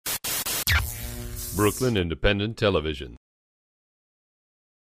Brooklyn Independent Television.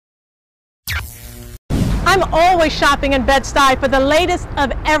 I'm always shopping in Bed-Stuy for the latest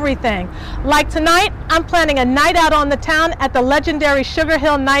of everything. Like tonight, I'm planning a night out on the town at the legendary Sugar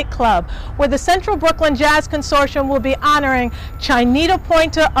Hill nightclub, where the Central Brooklyn Jazz Consortium will be honoring Chinita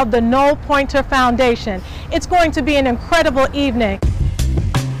Pointer of the Noel Pointer Foundation. It's going to be an incredible evening.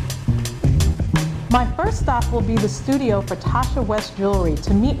 My first stop will be the studio for Tasha West Jewelry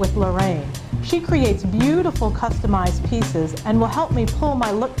to meet with Lorraine. She creates beautiful customized pieces and will help me pull my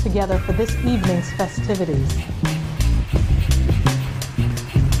look together for this evening's festivities.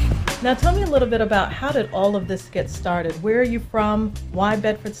 Now tell me a little bit about how did all of this get started? Where are you from? Why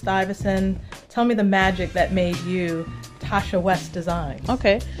Bedford-Stuyvesant? Tell me the magic that made you Tasha West Designs.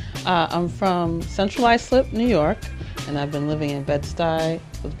 Okay, I'm from Central Islip, New York, and I've been living in Bed-Stuy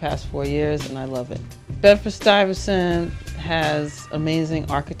for the past 4 years, and I love it. Bedford-Stuyvesant has amazing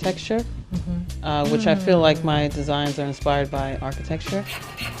architecture, which I feel like my designs are inspired by architecture.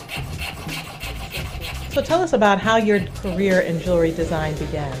 So tell us about how your career in jewelry design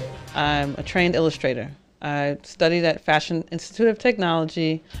began. I'm a trained illustrator. I studied at Fashion Institute of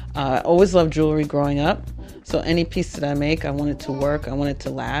Technology. I always loved jewelry growing up, so any piece that I make, I want it to work, I want it to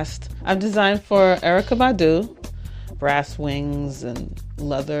last. I've designed for Erykah Badu, brass wings and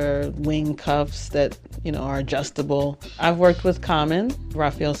leather wing cuffs that, are adjustable. I've worked with Common,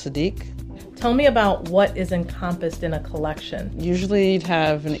 Raphael Sadiq. Tell me about what is encompassed in a collection. Usually you'd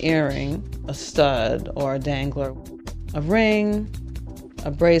have an earring, a stud, or a dangler, a ring, a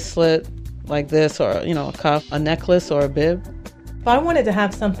bracelet like this, or a cuff, a necklace or a bib. If I wanted to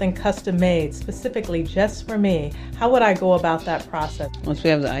have something custom made specifically just for me, how would I go about that process? Once we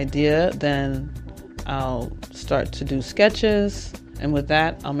have the idea, then I'll start to do sketches, and with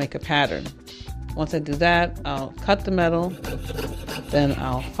that, I'll make a pattern. Once I do that, I'll cut the metal, then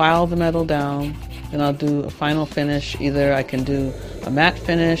I'll file the metal down, then I'll do a final finish. Either I can do a matte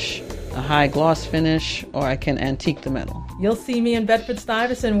finish, a high gloss finish, or I can antique the metal. You'll see me in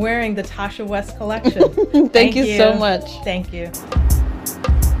Bedford-Stuyvesant wearing the Tasha West collection. Thank you so much. Thank you.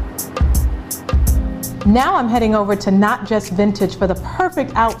 Now I'm heading over to Not Just Vintage for the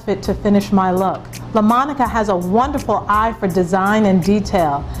perfect outfit to finish my look. Lamonica has a wonderful eye for design and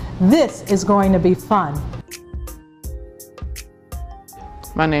detail. This is going to be fun.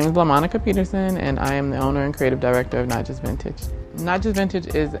 My name is Lamonica Peterson, and I am the owner and creative director of Not Just Vintage. Not Just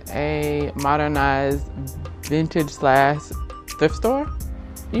Vintage is a modernized vintage/thrift store.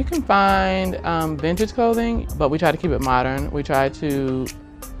 You can find vintage clothing, but we try to keep it modern. We try to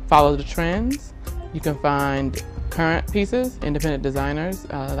follow the trends. You can find current pieces, independent designers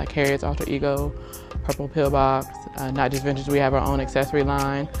like Harriet's Alter Ego, Purple Pillbox. Not Just Vintage, we have our own accessory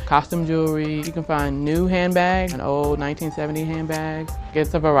line, costume jewelry. You can find new handbags, an old 1970 handbag.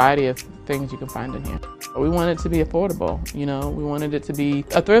 It's a variety of things you can find in here. We wanted it to be affordable, we wanted it to be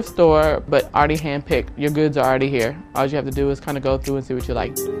a thrift store, but already handpicked. Your goods are already here. All you have to do is kind of go through and see what you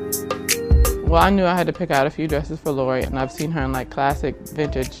like. Well, I knew I had to pick out a few dresses for Laurie, and I've seen her in classic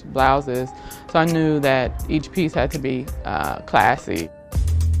vintage blouses, so I knew that each piece had to be classy.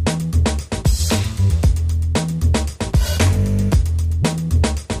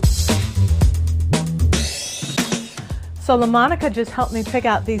 So Lamonica just helped me pick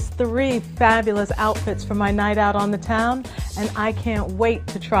out these 3 fabulous outfits for my night out on the town, and I can't wait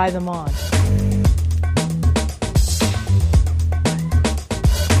to try them on.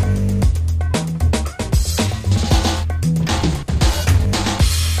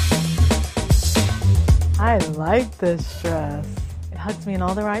 I like this dress. It hugs me in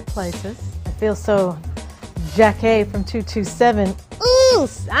all the right places. I feel so Jackie from 227. Ooh,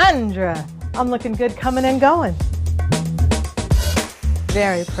 Sandra! I'm looking good coming and going.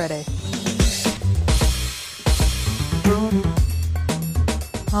 Very pretty.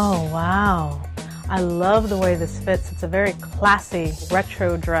 Oh, wow. I love the way this fits. It's a very classy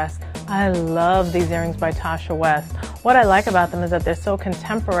retro dress. I love these earrings by Tasha West. What I like about them is that they're so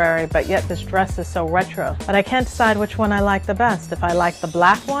contemporary, but yet this dress is so retro. But I can't decide which one I like the best, if I like the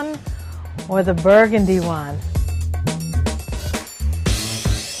black one or the burgundy one.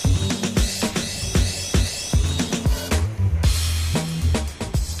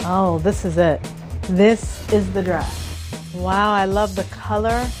 Oh, this is it. This is the dress. Wow, I love the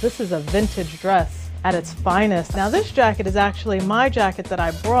color. This is a vintage dress at its finest. Now this jacket is actually my jacket that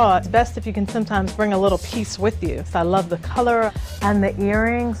I brought. It's best if you can sometimes bring a little piece with you. So I love the color and the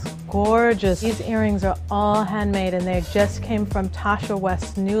earrings, gorgeous. These earrings are all handmade and they just came from Tasha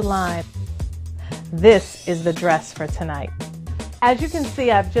West's new line. This is the dress for tonight. As you can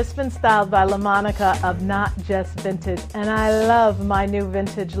see, I've just been styled by Lamonica of Not Just Vintage, and I love my new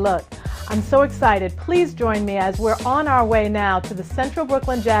vintage look. I'm so excited. Please join me as we're on our way now to the Central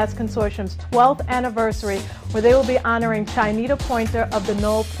Brooklyn Jazz Consortium's 12th anniversary, where they will be honoring Chinita Pointer of the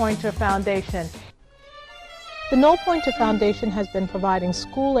Noel Pointer Foundation. The Noel Pointer Foundation has been providing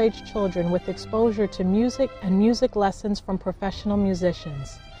school-aged children with exposure to music and music lessons from professional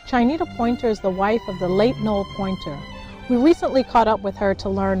musicians. Chinita Pointer is the wife of the late Noel Pointer. We recently caught up with her to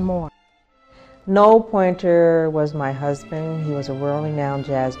learn more. Noel Pointer was my husband. He was a world-renowned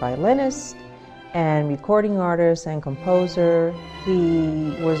jazz violinist and recording artist and composer.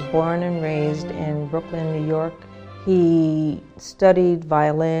 He was born and raised in Brooklyn, New York. He studied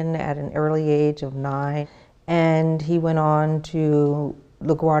violin at an early age of 9, and he went on to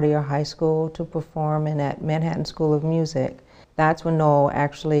LaGuardia High School to perform and at Manhattan School of Music. That's when Noel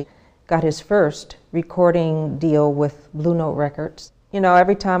actually got his first recording deal with Blue Note Records. You know,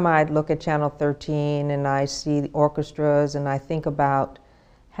 every time I look at Channel 13 and I see the orchestras and I think about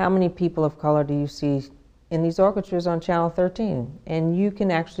how many people of color do you see in these orchestras on Channel 13? And you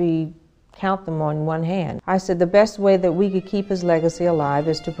can actually count them on one hand. I said the best way that we could keep his legacy alive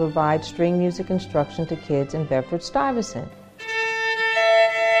is to provide string music instruction to kids in Bedford-Stuyvesant.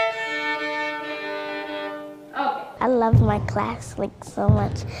 I love my class so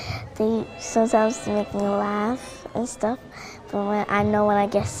much. They sometimes make me laugh and stuff, but when I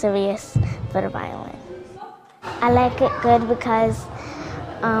get serious for the violin. I like it good because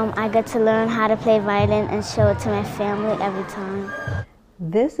I get to learn how to play violin and show it to my family every time.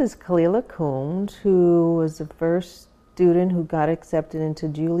 This is Kalila Coombs, who was the first student who got accepted into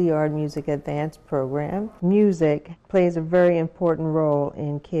Juilliard Music Advanced program. Music plays a very important role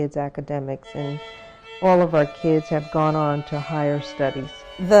in kids' academics, and all of our kids have gone on to higher studies.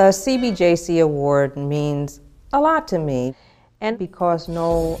 The CBJC award means a lot to me, and because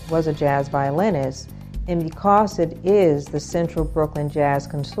Noel was a jazz violinist, and because it is the Central Brooklyn Jazz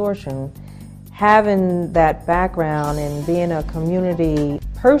Consortium, having that background and being a community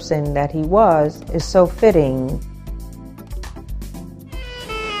person that he was is so fitting.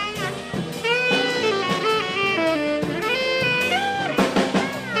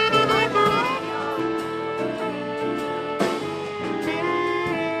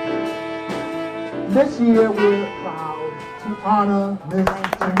 This year we're proud to honor Ms.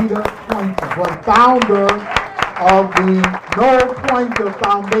 Chinita Pointer, the founder of the Noel Pointer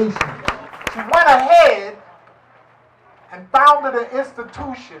Foundation. She went ahead and founded an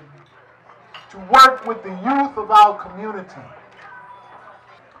institution to work with the youth of our community.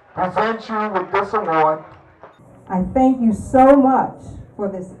 Present you with this award. I thank you so much for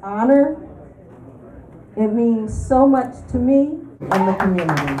this honor. It means so much to me and the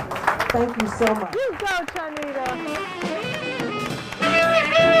community. Thank you so much. You go, Chinita.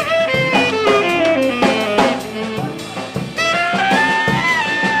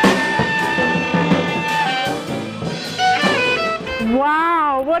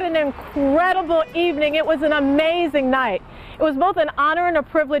 Wow, what an incredible evening. It was an amazing night. It was both an honor and a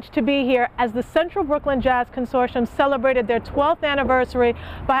privilege to be here as the Central Brooklyn Jazz Consortium celebrated their 12th anniversary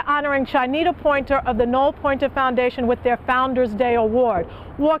by honoring Chinita Pointer of the Noel Pointer Foundation with their Founders Day Award.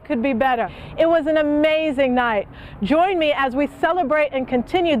 What could be better? It was an amazing night. Join me as we celebrate and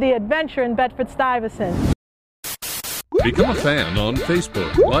continue the adventure in Bedford-Stuyvesant. Become a fan on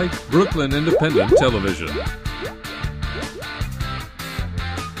Facebook. Like Brooklyn Independent Television.